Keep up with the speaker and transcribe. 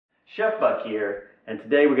Chef Buck here, and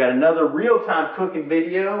today we got another real-time cooking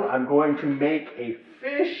video. I'm going to make a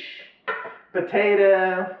fish,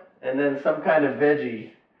 potato, and then some kind of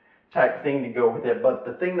veggie type thing to go with it. But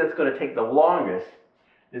the thing that's going to take the longest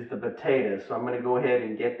is the potatoes. So I'm going to go ahead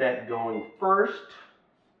and get that going first.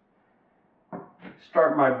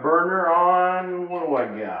 Start my burner on. What do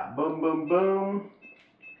I got? Boom, boom, boom.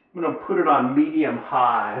 I'm going to put it on medium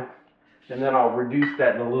high. And then I'll reduce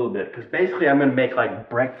that in a little bit, because basically I'm going to make like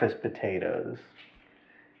breakfast potatoes.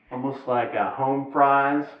 Almost like home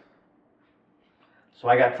fries. So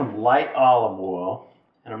I got some light olive oil,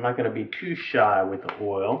 and I'm not going to be too shy with the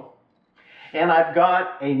oil. And I've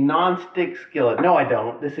got a non-stick skillet. No, I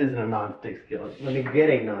don't. This isn't a non-stick skillet. Let me get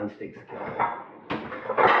a non-stick skillet.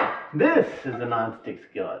 This is a non-stick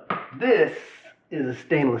skillet. This is a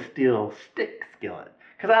stainless steel stick skillet.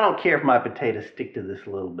 Because I don't care if my potatoes stick to this a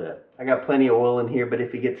little bit. I got plenty of oil in here, but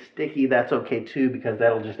if it gets sticky, that's okay too, because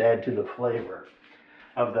that'll just add to the flavor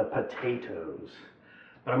of the potatoes.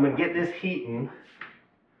 But I'm going to get this heating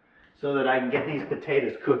so that I can get these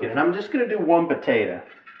potatoes cooking. And I'm just going to do one potato,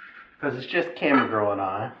 because it's just Camera Girl and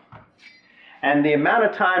I. And the amount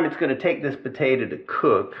of time it's going to take this potato to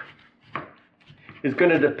cook is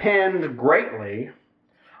going to depend greatly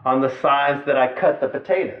on the size that I cut the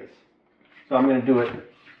potatoes. So I'm going to do it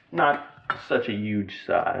not such a huge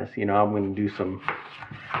size, you know. I'm going to do some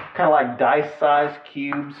kind of like dice-sized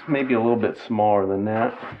cubes, maybe a little bit smaller than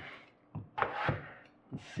that.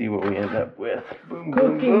 Let's see what we end up with. Boom,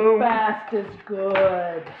 boom, boom. Cooking fast is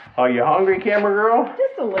good. Are you hungry, Camera Girl?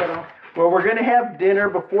 Just a little. Well, we're going to have dinner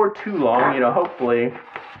before too long. You know, hopefully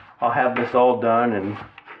I'll have this all done in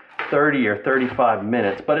 30 or 35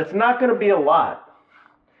 minutes, but it's not going to be a lot.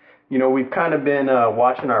 You know, we've kind of been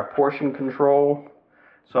watching our portion control,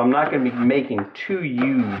 so I'm not going to be making too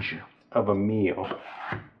huge of a meal.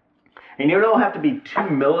 And you don't have to be too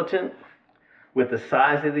militant with the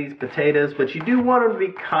size of these potatoes, but you do want them to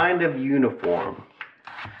be kind of uniform.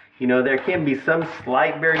 You know, there can be some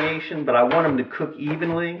slight variation, but I want them to cook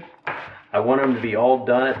evenly. I want them to be all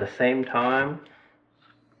done at the same time.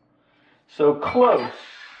 So close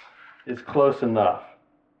is close enough.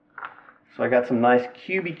 So I got some nice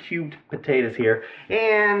cubed potatoes here.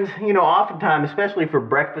 And, you know, oftentimes, especially for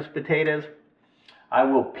breakfast potatoes, I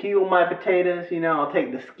will peel my potatoes, you know, I'll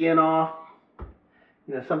take the skin off.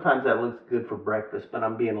 You know, sometimes that looks good for breakfast, but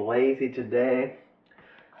I'm being lazy today,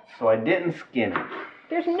 so I didn't skin it.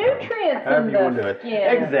 There's nutrients in the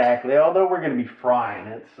skin. Exactly, although we're going to be frying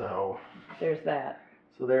it, so. There's that.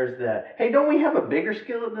 So there's that. Hey, don't we have a bigger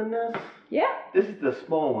skillet than this? Yeah. This is the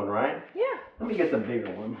small one, right? Yeah. Let me get the bigger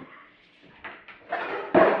one.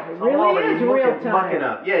 It really is real time. Mucking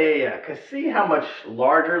up. Yeah. Because see how much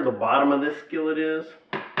larger the bottom of this skillet is?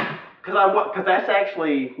 Because that's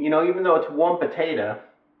actually, you know, even though it's one potato,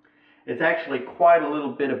 it's actually quite a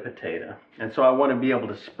little bit of potato. And so I want to be able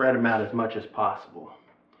to spread them out as much as possible.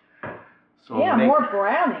 So yeah, more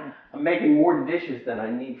browning. I'm making more dishes than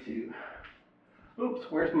I need to. Oops,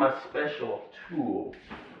 where's my special tool?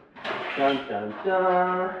 Dun, dun,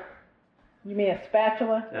 dun. You mean a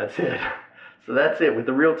spatula? That's it. So that's it. With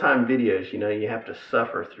the real-time videos, you know, you have to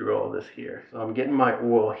suffer through all this here. So I'm getting my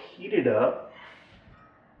oil heated up.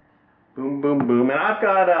 Boom, boom, boom. And I've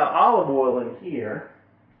got olive oil in here.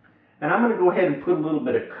 And I'm going to go ahead and put a little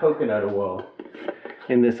bit of coconut oil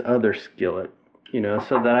in this other skillet, you know,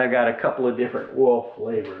 so that I've got a couple of different oil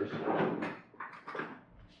flavors.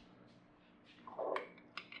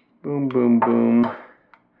 Boom, boom, boom.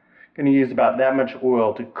 Going to use about that much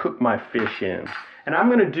oil to cook my fish in. And I'm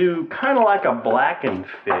going to do kind of like a blackened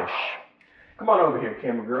fish. Come on over here,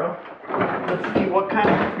 Camera Girl. Let's see what kind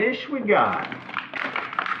of fish we got.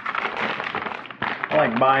 I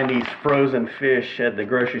like buying these frozen fish at the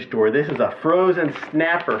grocery store. This is a frozen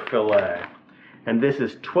snapper fillet. And this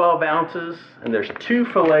is 12 ounces. And there's 2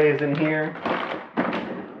 fillets in here.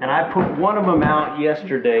 And I put one of them out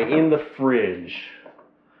yesterday in the fridge,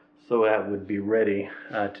 so that would be ready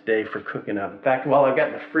today for cooking up. In fact, while I've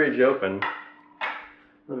got the fridge open,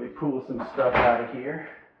 let me pull some stuff out of here.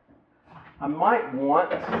 I might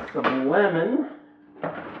want some lemon,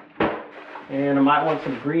 and I might want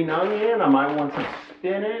some green onion, I might want some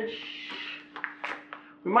spinach.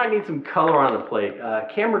 We might need some color on the plate.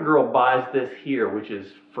 Camera Girl buys this here, which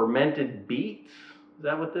is fermented beets. Is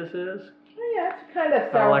that what this is? Oh yeah, it's kind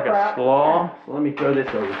of Kind of like sauerkraut. a slaw. So let me throw this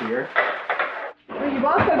over here. Well, you've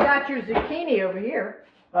also got your zucchini over here.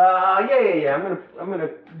 Yeah. I'm gonna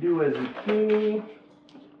do a zucchini.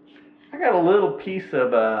 I got a little piece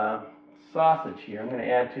of sausage here. I'm gonna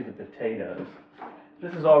add to the potatoes.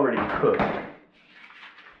 This is already cooked.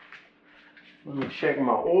 Let me check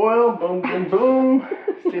my oil. Boom, boom, boom.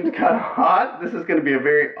 Seems kind of hot. This is going to be a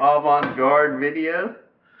very avant-garde video.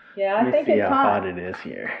 Yeah, I think Let me see it's how hot. hot it is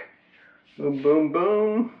here. Boom, boom,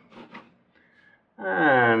 boom.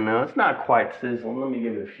 No, it's not quite sizzling. Let me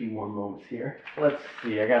give it a few more moments here. Let's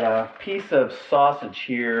see. I got a piece of sausage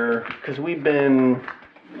here because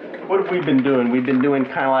what have we been doing? We've been doing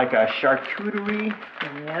kind of like a charcuterie.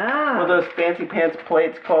 Yeah. What are those fancy pants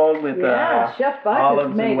plates called with Chef Buck has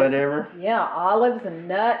olives made and whatever? Yeah, olives and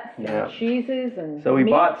nuts Yeah. and cheeses and So we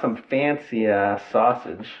meat. bought some fancy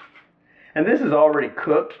sausage. And this is already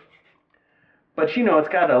cooked. But you know, it's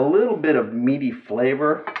got a little bit of meaty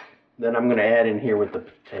flavor that I'm going to add in here with the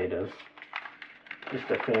potatoes. Just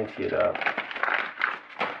to fancy it up.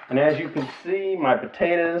 And as you can see, my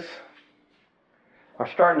potatoes are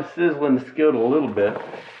starting to sizzle in the skillet a little bit.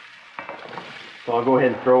 So I'll go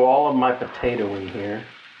ahead and throw all of my potato in here.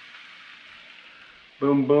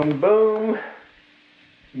 Boom, boom, boom.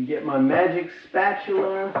 And get my magic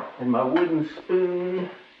spatula and my wooden spoon.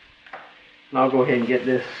 And I'll go ahead and get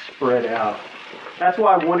this spread out. That's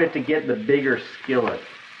why I wanted to get the bigger skillet.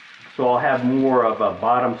 So I'll have more of a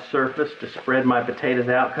bottom surface to spread my potatoes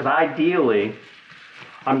out. Because ideally,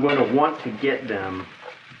 I'm going to want to get them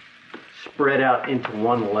spread out into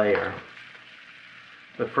one layer.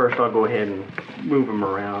 But first I'll go ahead and move them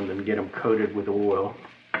around and get them coated with oil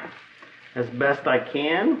as best I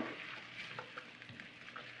can.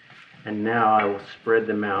 And now I will spread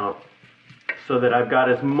them out so that I've got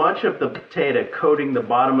as much of the potato coating the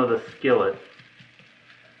bottom of the skillet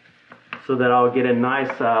so that I'll get a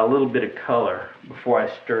nice little bit of color before I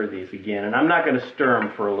stir these again. And I'm not going to stir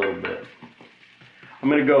them for a little bit. I'm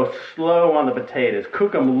going to go slow on the potatoes.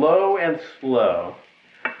 Cook them low and slow.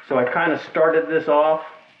 So I kind of started this off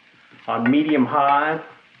on medium-high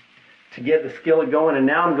to get the skillet going. And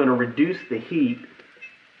now I'm going to reduce the heat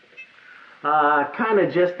kind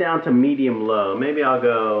of just down to medium-low. Maybe I'll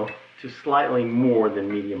go to slightly more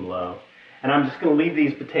than medium-low. And I'm just going to leave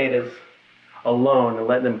these potatoes alone and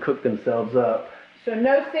let them cook themselves up. So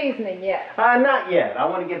no seasoning yet. Not yet. I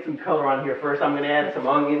want to get some color on here first. I'm going to add some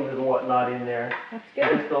onions and whatnot in there. That's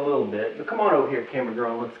good. Just a little bit. But come on over here, camera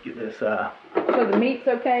girl. Let's get this So the meat's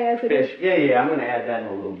okay as it fish. is? Yeah. I'm going to add that in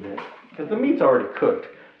a little bit because the meat's already cooked.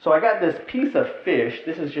 So I got this piece of fish.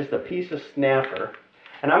 This is just a piece of snapper.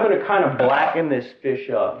 And I'm going to kind of blacken this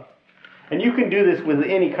fish up. And you can do this with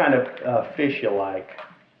any kind of fish you like.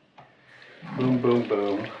 Boom, boom,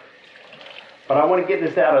 boom. But I want to get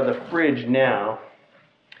this out of the fridge now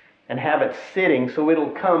and have it sitting so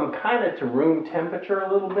it'll come kind of to room temperature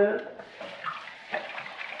a little bit.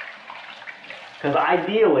 Because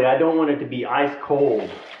ideally I don't want it to be ice cold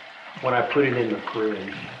when I put it in the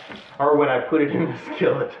fridge or when I put it in the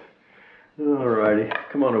skillet. Alrighty,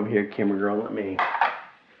 come on over here, camera girl. Let me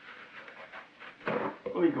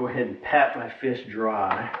go ahead and pat my fish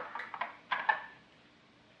dry.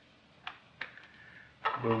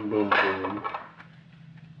 Boom, boom, boom.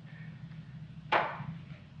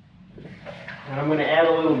 And I'm going to add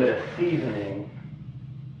a little bit of seasoning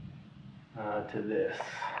to this.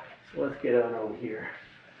 So let's get on over here.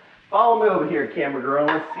 Follow me over here, camera girl.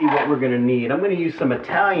 Let's see what we're going to need. I'm going to use some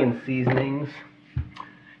Italian seasonings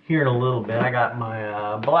here in a little bit. I got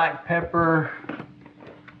my black pepper.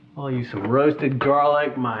 I'll use some roasted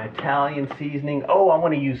garlic, my Italian seasoning. Oh, I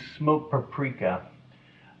want to use smoked paprika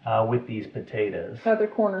with these potatoes. Other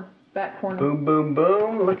corner, back corner. Boom, boom,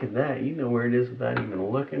 boom. Look at that. You know where it is without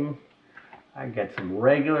even looking. I got some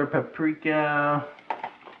regular paprika.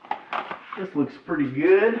 This looks pretty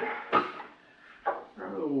good.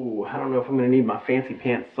 Oh, I don't know if I'm going to need my fancy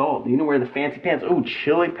pants salt. Do you know where the fancy pants? Oh,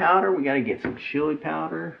 chili powder. We got to get some chili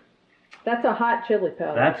powder. That's a hot chili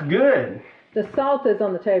powder. That's good. The salt is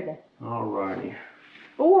on the table. Alrighty.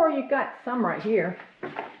 Or you've got some right here,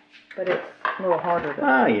 but it's a little harder to...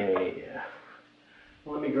 Oh, yeah.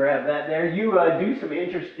 Let me grab that there. You do some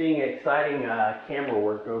interesting, exciting camera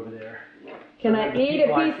work over there. Can I eat a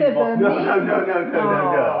piece of the meat?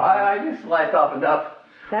 No. I just sliced off enough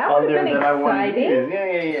That on would there have been that I wanted to use.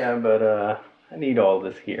 exciting. Yeah, but I need all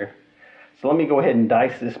this here. So let me go ahead and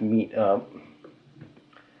dice this meat up.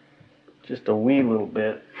 Just a wee little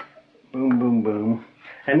bit. Boom, boom, boom.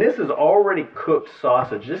 And this is already cooked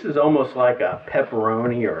sausage. This is almost like a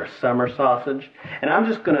pepperoni or a summer sausage. And I'm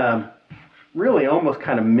just going to really almost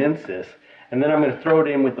kind of mince this. And then I'm going to throw it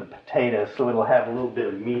in with the potatoes so it'll have a little bit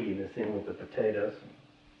of meatiness in with the potatoes.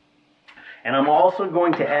 And I'm also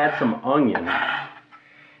going to add some onion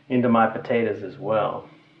into my potatoes as well.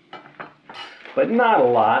 But not a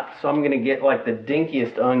lot. So I'm going to get like the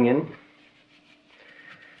dinkiest onion.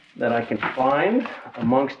 that I can find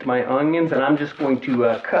amongst my onions, and I'm just going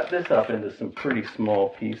to cut this up into some pretty small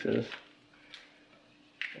pieces.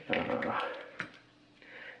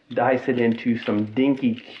 Dice it into some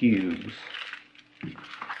dinky cubes.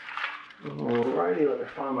 Alrighty, let me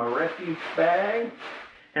find my refuge bag.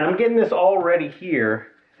 And I'm getting this all ready here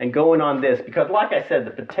and going on this because, like I said,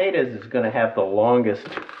 the potatoes is going to have the longest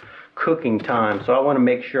cooking time. So I want to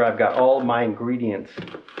make sure I've got all my ingredients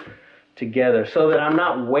together so that I'm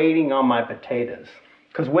not waiting on my potatoes.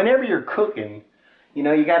 Because whenever you're cooking, you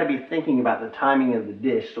know, you got to be thinking about the timing of the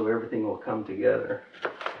dish so everything will come together.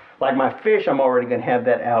 Like my fish, I'm already going to have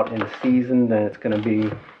that out and seasoned, and it's going to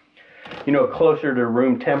be, you know, closer to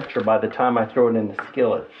room temperature by the time I throw it in the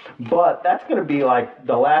skillet. But that's going to be like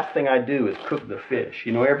the last thing I do is cook the fish.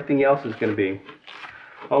 You know, everything else is going to be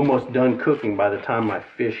almost done cooking by the time my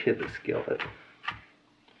fish hit the skillet.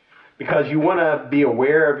 Because you want to be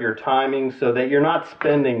aware of your timing so that you're not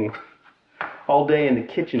spending all day in the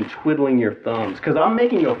kitchen twiddling your thumbs. Because I'm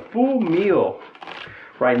making a full meal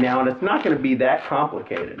right now, and it's not going to be that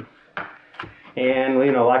complicated. And,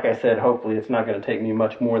 you know, like I said, hopefully it's not going to take me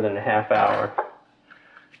much more than a half hour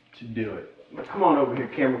to do it. But come on over here,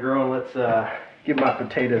 camera girl, and let's give my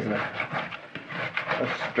potatoes a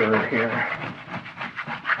stir here.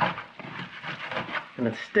 And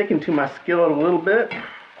it's sticking to my skillet a little bit.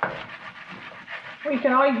 Well, you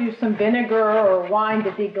can always use some vinegar or wine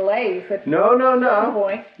to deglaze. No.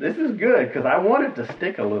 Point. This is good because I want it to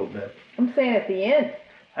stick a little bit. I'm saying at the end.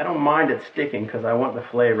 I don't mind it sticking because I want the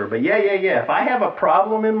flavor. But yeah. If I have a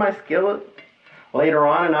problem in my skillet later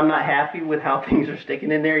on and I'm not happy with how things are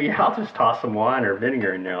sticking in there, yeah, I'll just toss some wine or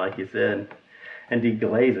vinegar in there, like you said, and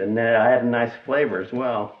deglaze it. And then I add a nice flavor as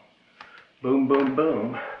well. Boom, boom,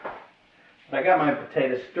 boom. I got my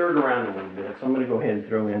potatoes stirred around a little bit, so I'm going to go ahead and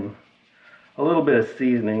throw in a little bit of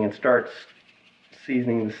seasoning and start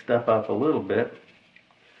seasoning the stuff up a little bit.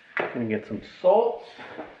 I'm going to get some salt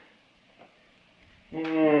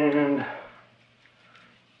and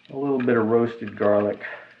a little bit of roasted garlic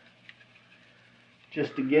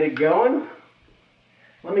just to get it going.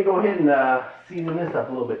 Let me go ahead and season this up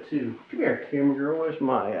a little bit too. Come here, camera girl. Where's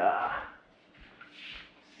my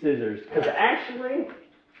scissors? Because actually,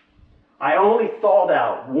 I only thawed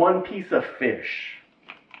out one piece of fish.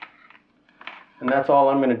 And that's all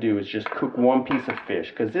I'm going to do is just cook one piece of fish.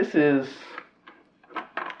 Because this is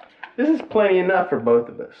plenty enough for both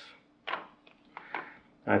of us,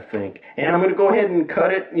 I think. And I'm going to go ahead and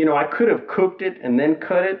cut it. You know, I could have cooked it and then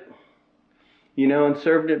cut it, you know, and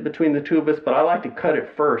served it between the two of us. But I like to cut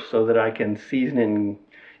it first so that I can season and,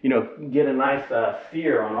 you know, get a nice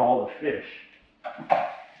sear on all the fish.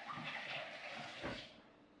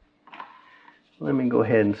 Let me go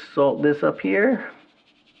ahead and salt this up here.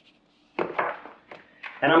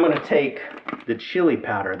 And I'm going to take the chili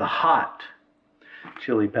powder, the hot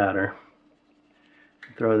chili powder.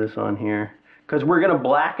 Throw this on here. Because we're going to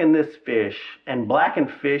blacken this fish. And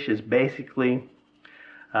blackened fish is basically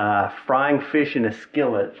frying fish in a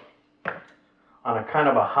skillet on a kind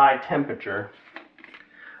of a high temperature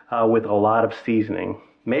with a lot of seasoning.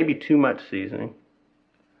 Maybe too much seasoning.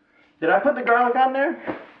 Did I put the garlic on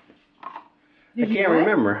there? I can't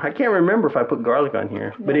remember. I can't remember if I put garlic on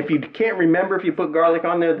here. No. But if you can't remember if you put garlic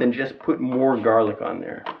on there, then just put more garlic on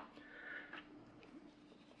there.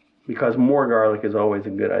 Because more garlic is always a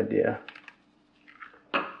good idea.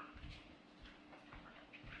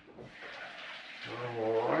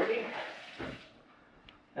 Alrighty.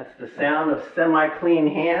 That's the sound of semi-clean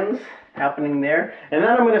hands happening there. And then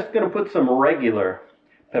I'm just going to put some regular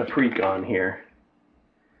paprika on here.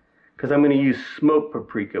 Because I'm going to use smoked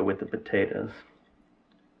paprika with the potatoes.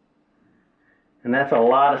 And that's a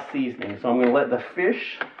lot of seasoning. So I'm going to let the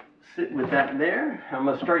fish sit with that there. I'm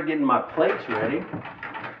going to start getting my plates ready.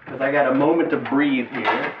 Because I got a moment to breathe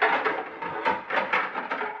here.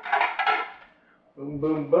 Boom,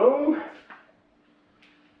 boom, boom.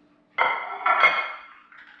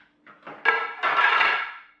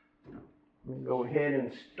 I'm going to go ahead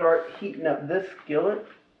and start heating up this skillet.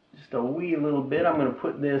 Just a wee little bit. I'm going to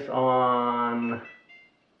put this on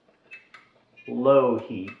low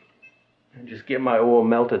heat and just get my oil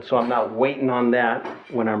melted so I'm not waiting on that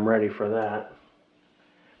when I'm ready for that.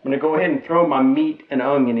 I'm going to go ahead and throw my meat and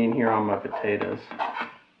onion in here on my potatoes.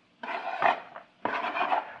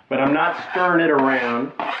 But I'm not stirring it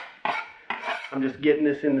around. I'm just getting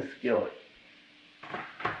this in the skillet.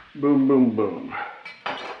 Boom, boom, boom.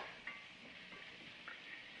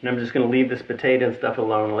 And I'm just going to leave this potato and stuff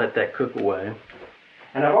alone and let that cook away.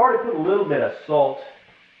 And I've already put a little bit of salt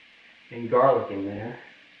and garlic in there.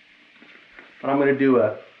 But I'm going to do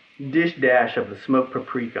a dish dash of the smoked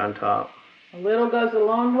paprika on top. A little goes a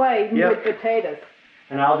long way, even with potatoes.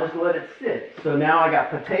 And I'll just let it sit. So now I got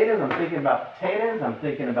potatoes. I'm thinking about potatoes. I'm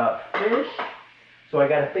thinking about fish. So I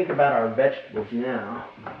got to think about our vegetables now.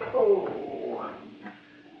 Oh.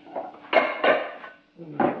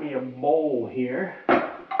 Get me a bowl here.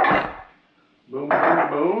 Boom, boom,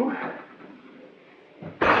 boom.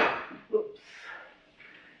 Oops.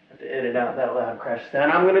 Have to edit out that loud crash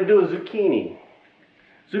sound. I'm going to do a zucchini.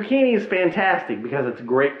 Zucchini is fantastic because it's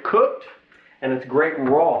great cooked and it's great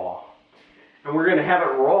raw. And we're going to have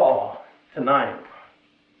it raw tonight.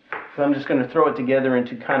 So I'm just going to throw it together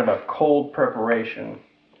into kind of a cold preparation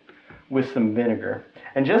with some vinegar.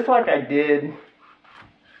 And just like I did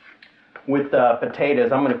with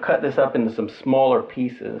potatoes, I'm going to cut this up into some smaller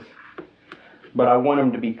pieces. But I want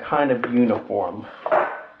them to be kind of uniform.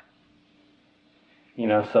 You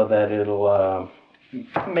know, so that it'll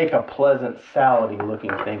make a pleasant salad-y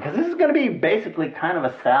looking thing. Because this is going to be basically kind of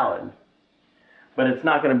a salad. But it's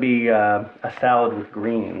not going to be a salad with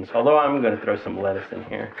greens. Although I'm going to throw some lettuce in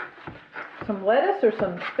here. Some lettuce or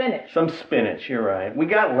some spinach? Some spinach, you're right. We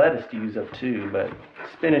got lettuce to use up too, but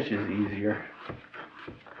spinach is easier.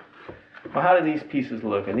 Well, how do these pieces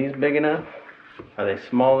look? Are these big enough? Are they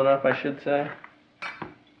small enough, I should say?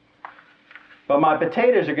 But my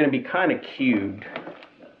potatoes are going to be kind of cubed.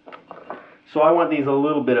 So I want these a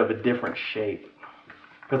little bit of a different shape.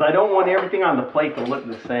 Because I don't want everything on the plate to look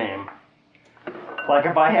the same. Like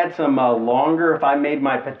if I had some longer, if I made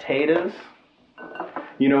my potatoes,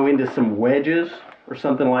 you know, into some wedges or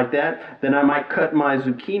something like that, then I might cut my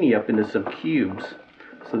zucchini up into some cubes.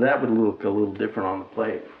 So that would look a little different on the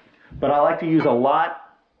plate. But I like to use a lot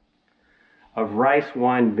of rice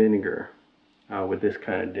wine vinegar with this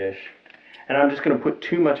kind of dish. And I'm just going to put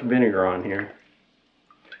too much vinegar on here.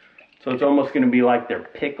 So it's almost going to be like they're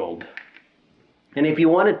pickled. And if you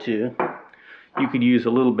wanted to, you could use a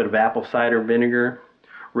little bit of apple cider vinegar,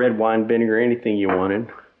 red wine vinegar, anything you wanted.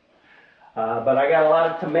 But I got a lot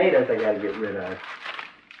of tomatoes I got to get rid of.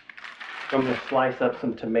 So I'm going to slice up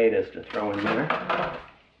some tomatoes to throw in there.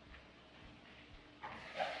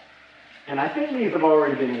 And I think these have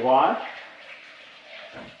already been washed.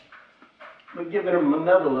 But giving them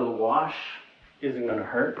another little wash isn't going to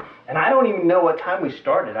hurt. And I don't even know what time we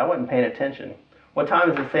started. I wasn't paying attention. What time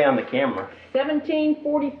does it say on the camera?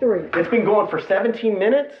 17:43. It's been going for 17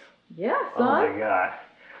 minutes? Yeah, son. Oh my God.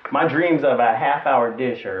 My dreams of a half-hour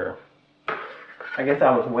dish are... I guess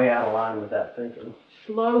I was way out of line with that thinking.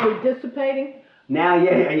 Slowly dissipating? Now,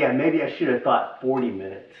 yeah. Maybe I should have thought 40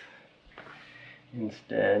 minutes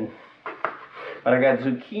instead. But I got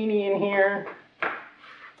zucchini in here.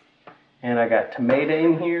 And I got tomato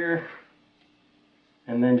in here.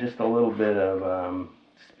 And then just a little bit of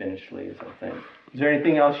spinach leaves, I think. Is there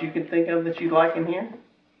anything else you could think of that you'd like in here?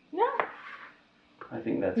 No. I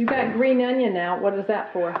think that's You got green onion now. What is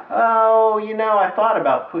that for? Oh, you know, I thought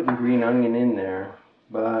about putting green onion in there,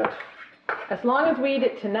 but... As long as we eat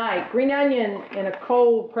it tonight, green onion in a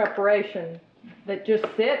cold preparation that just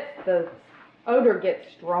sits, the odor gets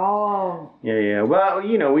strong. Yeah. Well,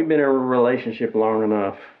 you know, we've been in a relationship long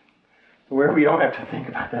enough where we don't have to think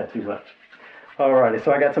about that too much. Alrighty,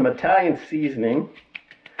 so I got some Italian seasoning.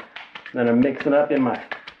 Then I'm mixing up in my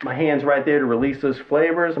hands right there to release those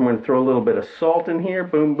flavors. I'm going to throw a little bit of salt in here.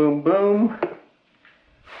 Boom, boom, boom.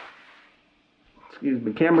 Excuse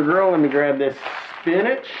me, camera girl. Let me grab this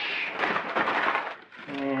spinach.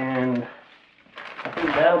 And I think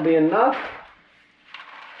that'll be enough.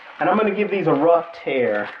 And I'm going to give these a rough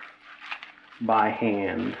tear by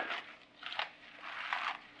hand.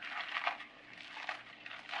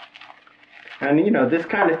 And you know, this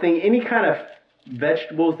kind of thing, any kind of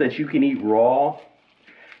vegetables that you can eat raw,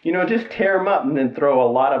 you know, just tear them up and then throw a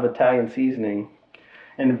lot of Italian seasoning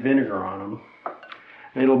and vinegar on them.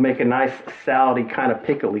 And it'll make a nice salady kind of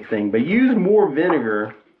pickly thing. But use more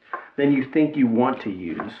vinegar than you think you want to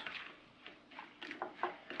use.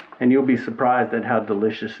 And you'll be surprised at how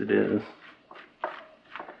delicious it is.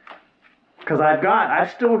 Because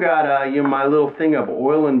I've still got you know, my little thing of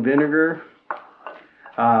oil and vinegar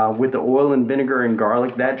with the oil and vinegar and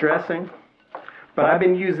garlic, that dressing. But I've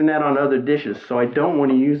been using that on other dishes, so I don't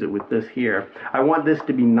want to use it with this here. I want this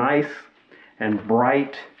to be nice and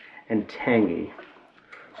bright and tangy.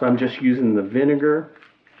 So I'm just using the vinegar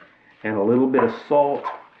and a little bit of salt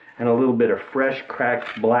and a little bit of fresh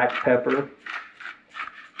cracked black pepper.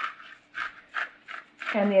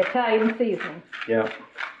 And the Italian seasoning. Yep.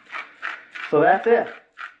 So that's it.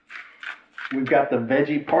 We've got the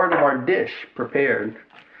veggie part of our dish prepared.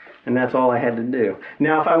 And that's all I had to do.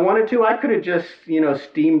 Now, if I wanted to, I could have just, you know,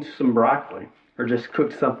 steamed some broccoli or just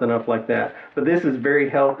cooked something up like that. But this is very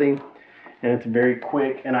healthy and it's very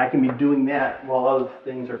quick, and I can be doing that while other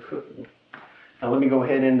things are cooking. Now let me go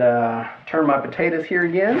ahead and turn my potatoes here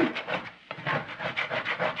again.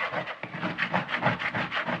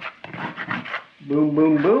 Boom,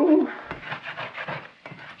 boom, boom.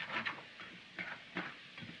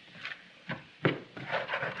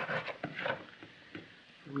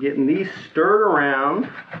 I'm getting these stirred around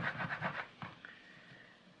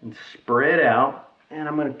and spread out, and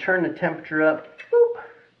I'm going to turn the temperature up. Boop.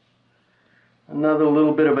 Another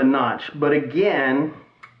little bit of a notch, but again,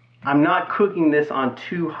 I'm not cooking this on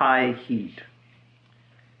too high heat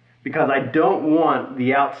because I don't want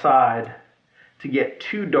the outside to get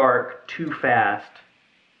too dark too fast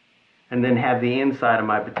and then have the inside of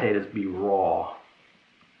my potatoes be raw.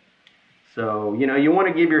 So, you know, you want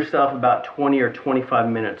to give yourself about 20 or 25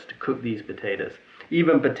 minutes to cook these potatoes,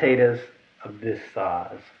 even potatoes of this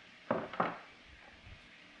size.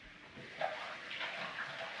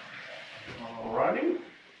 Alrighty.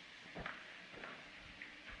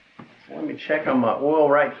 So let me check on my oil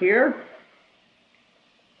right here.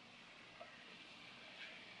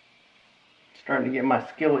 Starting to get my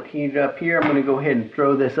skillet heated up here. I'm going to go ahead and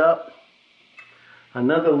throw this up.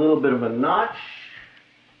 Another little bit of a notch.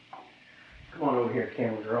 Come on over here,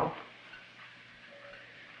 camera girl.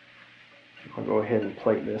 I'll go ahead and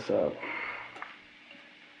plate this up.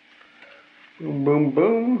 Boom, boom,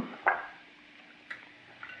 boom.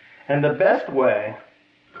 And the best way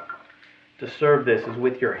to serve this is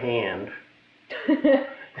with your hand.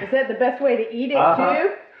 Is that the best way to eat it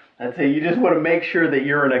too? I'd say you just want to make sure that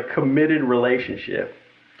you're in a committed relationship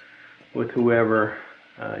with whoever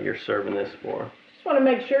you're serving this for. Just want to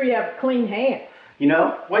make sure you have clean hands. You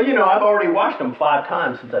know? Well, you know, I've already washed them 5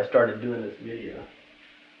 times since I started doing this video.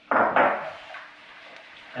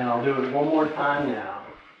 And I'll do it one more time now.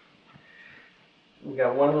 We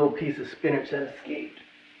got one little piece of spinach that escaped.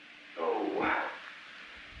 Oh,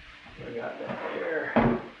 I got that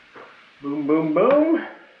there. Boom, boom, boom.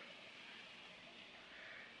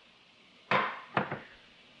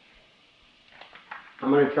 I'm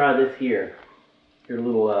going to try this here. Here's a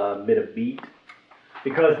little bit of beet.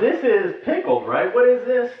 Because this is pickled, right? What is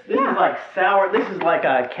this? This is like sour. This is like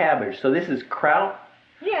a cabbage. So this is kraut.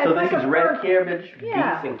 Yeah, so this is red cabbage,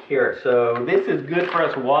 beets, and carrots. So this is good for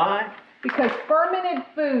us. Why? Because fermented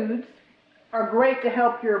foods are great to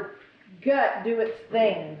help your gut do its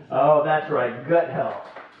things. Oh, that's right. Gut health.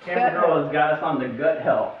 Camera Girl has got us on the gut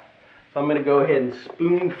health. So I'm going to go ahead and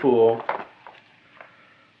spoonful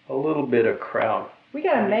a little bit of kraut. We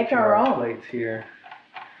got to make our own plates here.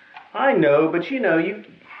 I know, but you know,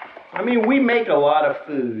 I mean, we make a lot of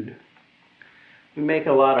food. We make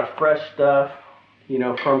a lot of fresh stuff, you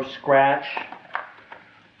know, from scratch.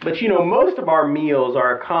 But you know, most of our meals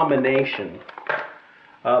are a combination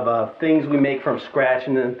of things we make from scratch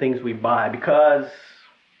and then things we buy. Because,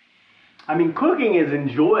 I mean, cooking is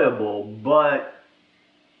enjoyable, but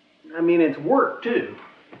I mean, it's work too.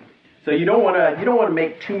 So you don't want to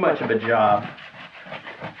make too much of a job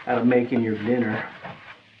out of making your dinner.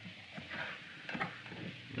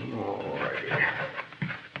 Alrighty.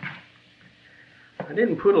 I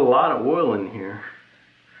didn't put a lot of oil in here,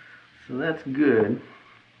 so that's good.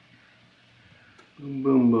 Boom,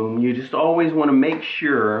 boom, boom. You just always want to make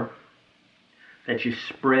sure that you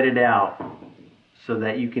spread it out so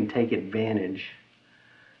that you can take advantage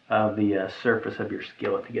of the surface of your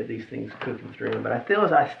skillet to get these things cooking through. But I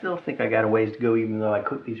still think I got a ways to go, even though I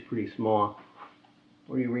cook these pretty small.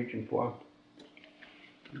 What are you reaching for?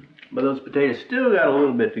 But those potatoes still got a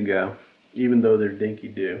little bit to go, even though they're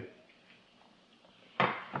dinky-do.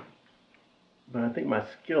 But I think my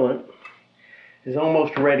skillet is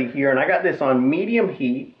almost ready here. And I got this on medium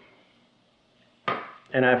heat.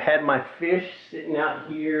 And I've had my fish sitting out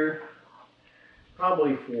here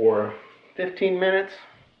probably for 15 minutes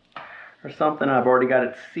or something. I've already got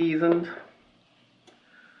it seasoned.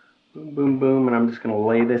 Boom, boom, boom. And I'm just going to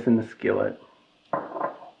lay this in the skillet.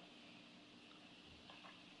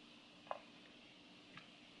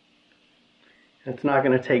 It's not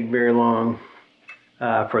going to take very long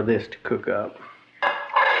for this to cook up.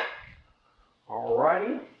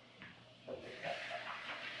 Alrighty.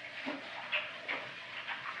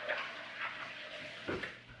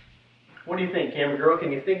 What do you think, Camera Girl?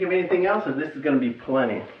 Can you think of anything else, or this is going to be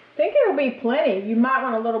plenty? I think it'll be plenty. You might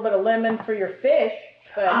want a little bit of lemon for your fish.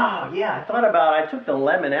 But oh, yeah, I took the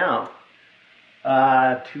lemon out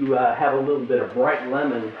to have a little bit of bright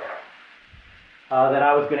lemon that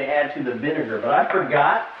I was going to add to the vinegar, but I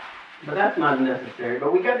forgot. But that's not necessary.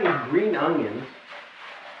 But we got these green onions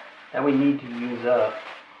that we need to use up.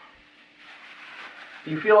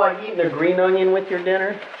 Do you feel like eating a green onion with your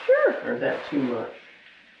dinner? Sure. Or is that too much?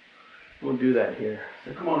 We'll do that here.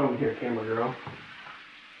 So come on over here, camera girl.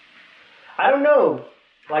 I don't know.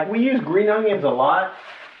 Like, we use green onions a lot.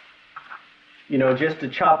 You know, just to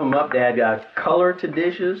chop them up to add color to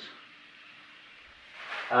dishes.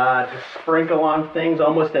 To sprinkle on things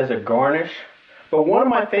almost as a garnish. But one of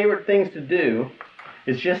my favorite things to do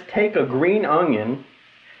is just take a green onion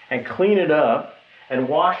and clean it up and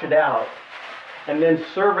wash it out and then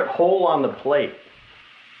serve it whole on the plate.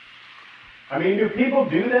 I mean, do people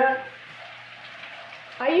do that?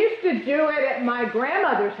 I used to do it at my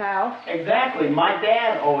grandmother's house. Exactly. My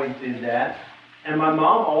dad always did that. And my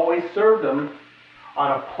mom always served them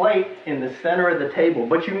on a plate in the center of the table.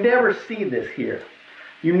 But you never see this here.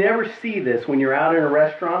 You never see this when you're out in a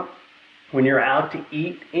restaurant, when you're out to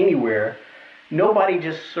eat anywhere. Nobody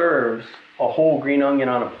just serves a whole green onion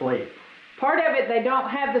on a plate. Part of it, they don't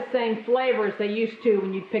have the same flavors they used to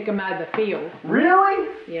when you pick them out of the field. Really?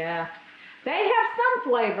 Yeah. They have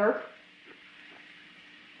some flavor.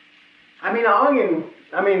 I mean,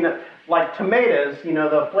 onion, like tomatoes, you know,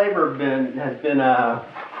 the flavor has been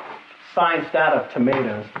scienced out of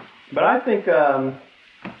tomatoes. But I think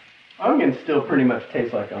onions still pretty much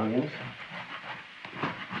taste like onions.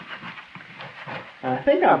 I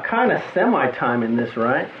think I'm kind of semi-timing this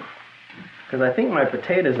right, because I think my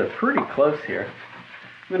potatoes are pretty close here.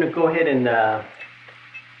 I'm going to go ahead and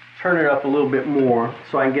turn it up a little bit more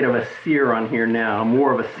so I can get a sear on here now,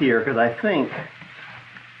 more of a sear, because I think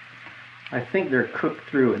they're cooked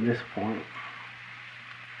through at this point.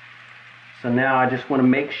 So now I just want to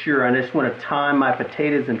make sure, I just want to time my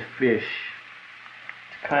potatoes and fish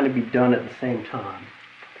to kind of be done at the same time.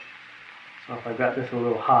 So if I got this a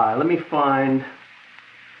little high, let me find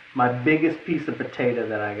my biggest piece of potato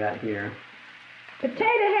that I got here.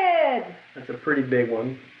 Potato head! That's a pretty big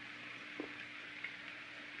one.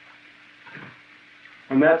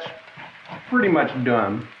 And that's pretty much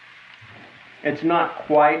done. It's not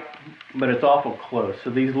quite, but it's awful close. So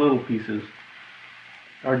these little pieces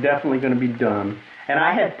are definitely going to be done. And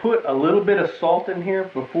I had put a little bit of salt in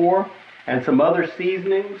here before and some other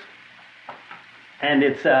seasonings. And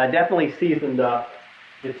it's definitely seasoned up.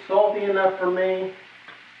 It's salty enough for me.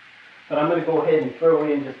 But I'm going to go ahead and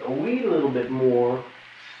throw in just a wee little bit more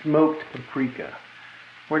smoked paprika.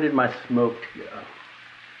 Where did my smoked go?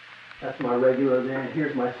 That's my regular there, and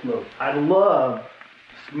here's my smoked. I love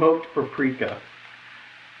smoked paprika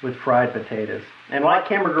with fried potatoes. And like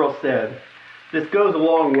Camera Girl said, this goes a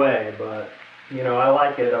long way, but, you know, I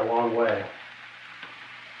like it a long way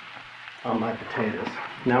on my potatoes.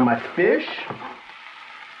 Now my fish,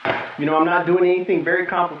 you know, I'm not doing anything very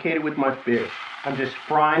complicated with my fish. I'm just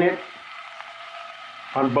frying it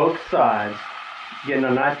on both sides, getting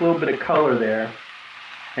a nice little bit of color there,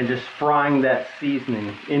 and just frying that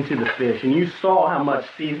seasoning into the fish. And you saw how much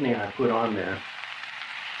seasoning I put on there.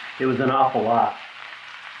 It was an awful lot.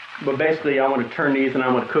 But basically I want to turn these and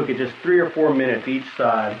I want to cook it just 3 or 4 minutes each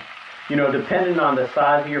side. You know, depending on the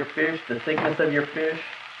size of your fish, the thickness of your fish.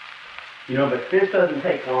 You know, but fish doesn't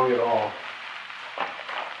take long at all.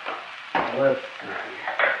 Let's see.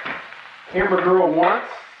 Camera Girl wants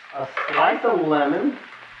a slice of lemon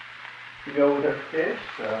to go with her fish,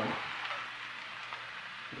 so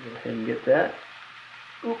go ahead and get that.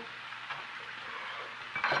 Oop.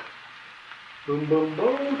 Boom, boom,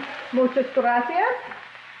 boom. Muchas gracias.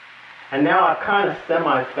 And now I've kind of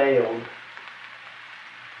semi-failed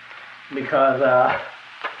because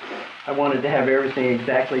I wanted to have everything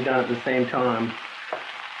exactly done at the same time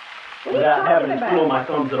without having to twiddle my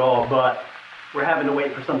thumbs at all, but we're having to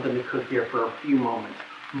wait for something to cook here for a few moments.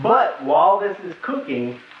 But while this is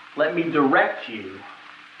cooking, let me direct you.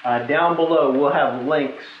 Down below we'll have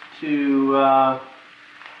links to, well,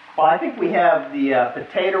 I think we have the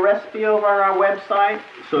potato recipe over on our website.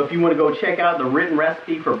 So if you want to go check out the written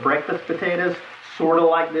recipe for breakfast potatoes, sort of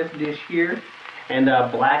like this dish here, and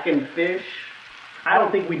blackened fish. I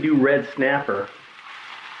don't think we do red snapper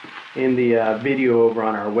in the video over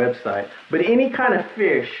on our website. But any kind of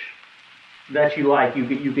fish that you like, you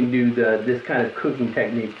can do this kind of cooking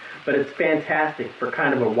technique. But it's fantastic for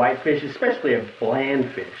kind of a white fish, especially a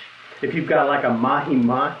bland fish. If you've got like a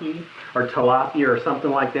mahi-mahi or tilapia or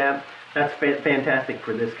something like that, that's fantastic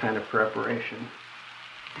for this kind of preparation.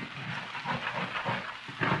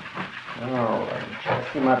 Alright,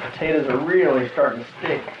 I see my potatoes are really starting to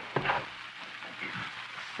stick.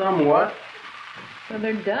 Somewhat. So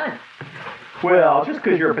they're done. Well, just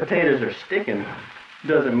because your potatoes are sticking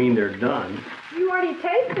doesn't mean they're done. You already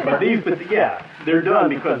tasted But them. yeah, they're done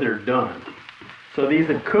because they're done. So these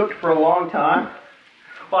have cooked for a long time.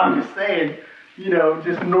 Well, I'm just saying, You know,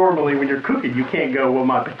 just normally when you're cooking, you can't go, well,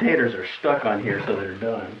 my potatoes are stuck on here, so they're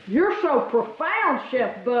done. You're so profound,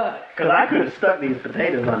 Chef Bud. Because I could have stuck these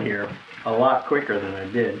potatoes on here a lot quicker than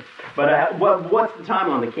I did. But what's the time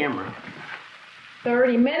on the camera?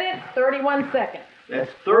 30 minutes, 31 seconds. That's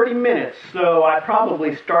 30 minutes. So I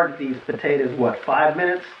probably started these potatoes, what, 5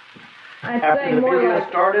 minutes? I'd After say the more video like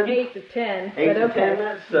started? 8 to 10. 8 but to okay. 10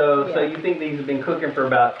 minutes? So Yeah. you think these have been cooking for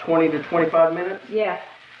about 20 to 25 minutes? Yeah.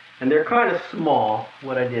 And they're kind of small,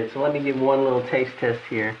 what I did. So let me give one little taste test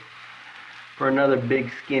here for another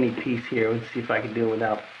big skinny piece here. Let's see if I can do it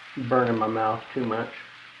without burning my mouth too much.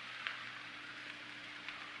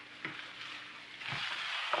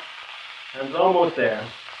 I was almost there.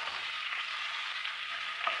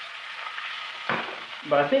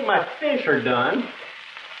 But I think my fish are done.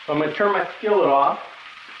 So I'm going to turn my skillet off.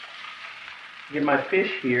 Get my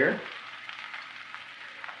fish here.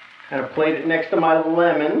 Kind of plate it next to my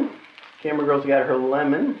lemon. Camera girl's got her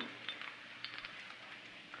lemon.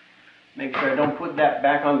 Make sure I don't put that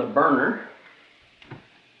back on the burner.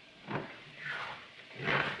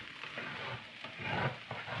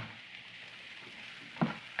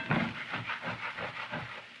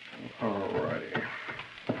 Alrighty.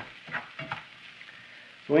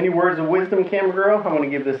 So any words of wisdom, camera girl? I'm going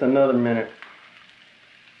to give this another minute.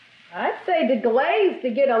 I'd say to glaze to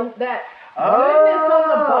get that goodness on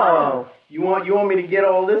the bottom. You want me to get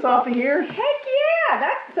all this off of here? Heck yeah,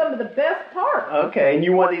 that's some of the best part. Okay, and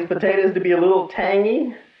you want these potatoes to be a little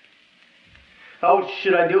tangy? Oh,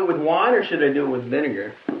 should I do it with wine or should I do it with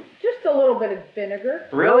vinegar? Just a little bit of vinegar.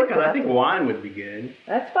 Really? Because I think wine would be good.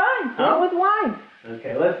 That's fine. Huh? Go with wine.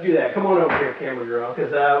 Okay, let's do that. Come on over here, camera girl,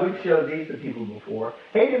 because we've showed these to people before.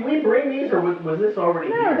 Hey, did we bring these or was this already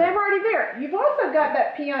No, here? they're already there. You've also got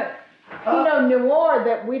that Pinot Noir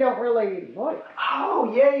that we don't really like.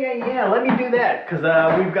 Oh, yeah. Let me do that, because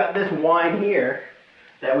we've got this wine here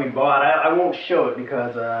that we bought. I won't show it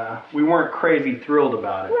because we weren't crazy thrilled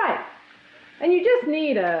about it. Right. And you just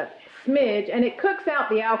need a smidge, and it cooks out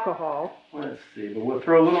the alcohol. Let's see, but we'll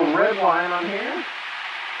throw a little red wine on here.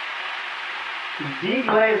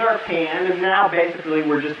 Deglaze our pan, and now basically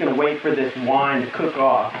we're just going to wait for this wine to cook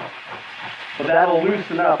off. But that'll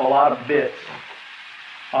loosen up a lot of bits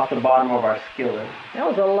off the bottom of our skillet. That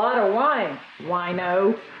was a lot of wine,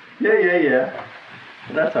 wino. Yeah.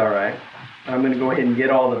 But that's alright. I'm going to go ahead and get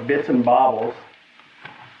all the bits and bobbles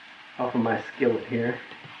off of my skillet here.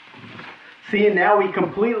 See, now we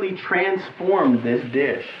completely transformed this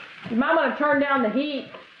dish. You might want to turn down the heat.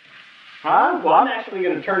 Huh? Well, I'm actually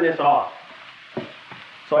going to turn this off.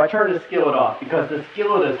 So I turned the skillet off because the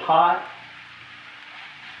skillet is hot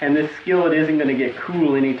and this skillet isn't going to get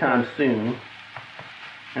cool anytime soon.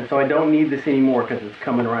 And so I don't need this anymore because it's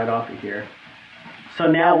coming right off of here. So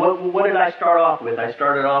now what did I start off with? I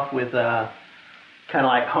started off with kind of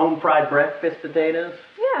like home fried breakfast potatoes.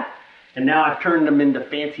 Yeah. And now I've turned them into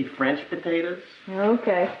fancy French potatoes.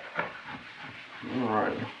 Okay.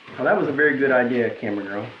 Alright. Well, that was a very good idea, camera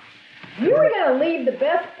girl. You were going to leave the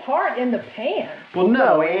best part in the pan. Well,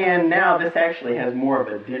 no, and now this actually has more of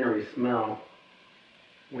a dinnery smell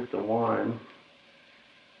with the wine.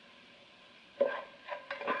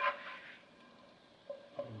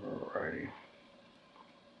 Alrighty.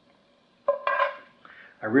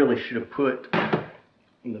 I really should have put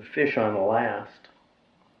the fish on last.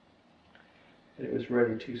 It was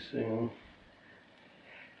ready too soon.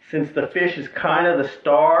 Since the fish is kind of the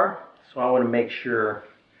star, so I want to make sure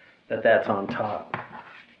that that's on top.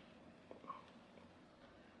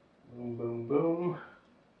 Boom, boom, boom.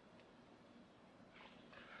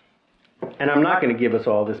 And I'm not going to give us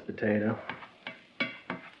all this potato.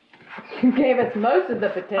 You gave us most of the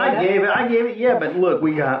potato. I gave it, yeah, but look,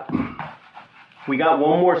 we got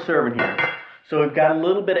one more serving here. So we've got a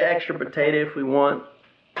little bit of extra potato if we want,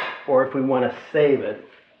 or if we want to save it,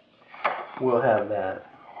 we'll have that.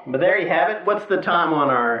 But there you have it. What's the time on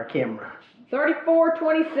our camera?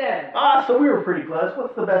 34:27. Ah, so we were pretty close.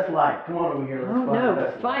 What's the best light? Come on over here. Let's find the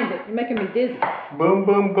best light. Find it. You're making me dizzy. Boom,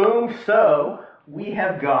 boom, boom. So we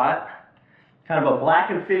have got kind of a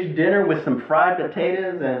blackened fish dinner with some fried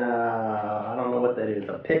potatoes and I don't know what that is,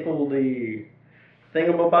 a pickled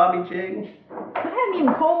thingamabobby jig. I hadn't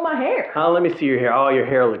even combed my hair. Oh, let me see your hair. Oh, your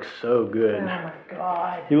hair looks so good. Oh my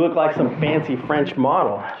God. You look like some fancy French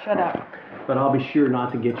model. Shut up. But I'll be sure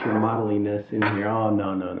not to get your modeliness in here. Oh,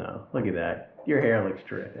 no. Look at that. Your hair looks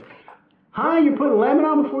terrific. Huh? You put lemon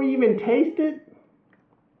on before you even taste it?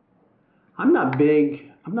 I'm not a big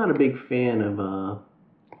fan of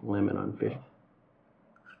lemon on fish.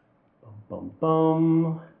 Bum,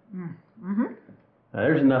 bum. Mm-hmm.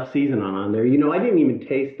 There's enough seasoning on there. You know, I didn't even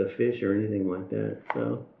taste the fish or anything like that,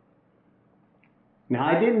 so. Now,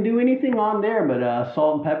 I didn't do anything on there but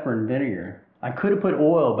salt and pepper and vinegar. I could have put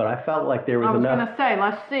oil, but I felt like there was enough. I was going to say,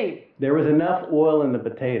 let's see. There was enough oil in the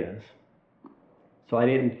potatoes. So I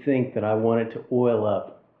didn't think that I wanted to oil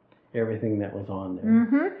up everything that was on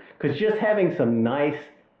there. Because just having some nice,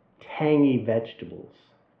 tangy vegetables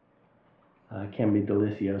can be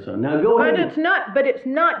delicioso. Now go ahead. But it's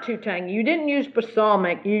not too tangy. You didn't use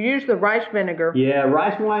balsamic. You used the rice vinegar. Yeah,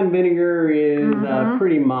 rice wine vinegar is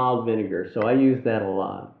pretty mild vinegar, so I use that a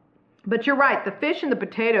lot. But you're right. The fish and the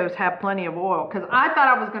potatoes have plenty of oil, because I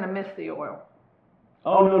thought I was going to miss the oil.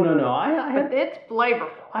 Oh, no. But it's flavorful.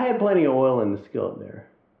 I had plenty of oil in the skillet there,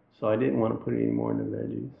 so I didn't want to put any more in the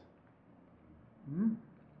veggies.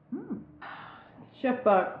 Chef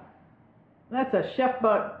Buck. That's a Chef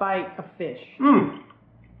Buck bite of fish. No.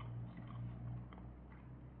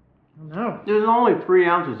 There's only 3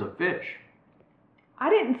 ounces of fish. I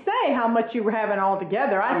didn't say how much you were having all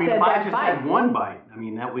together. I said if I that just bite. had one bite,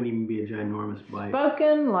 that wouldn't even be a ginormous bite.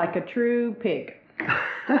 Spoken like a true pig.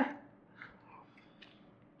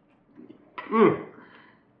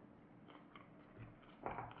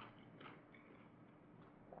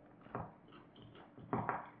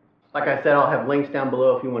 Like I said, I'll have links down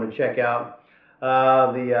below if you want to check out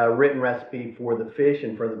the written recipe for the fish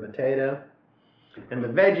and for the potato. And the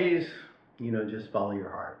veggies, just follow your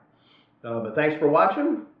heart. But thanks for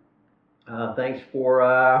watching. Thanks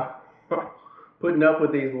for putting up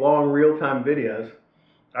with these long real-time videos.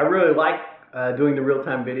 I really like doing the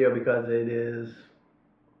real-time video because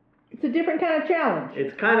it's a different kind of challenge.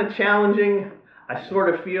 It's kind of challenging. I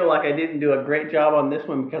sort of feel like I didn't do a great job on this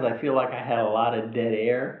one because I feel like I had a lot of dead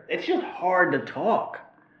air. It's just hard to talk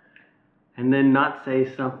and then not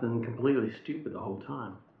say something completely stupid the whole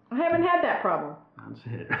time. I haven't had that problem. That's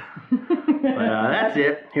it. But, that's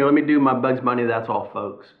it. Here, let me do my Bugs Bunny, that's all,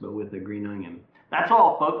 folks, but with the green onion. That's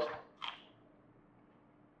all, folks.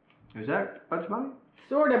 Is that Bugs Bunny?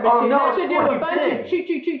 Sort of, but you have to do a bunch of chew.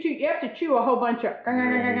 You have to chew a whole bunch of.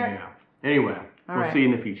 Yeah. Anyway, we'll see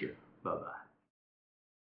you in the future. Bye-bye.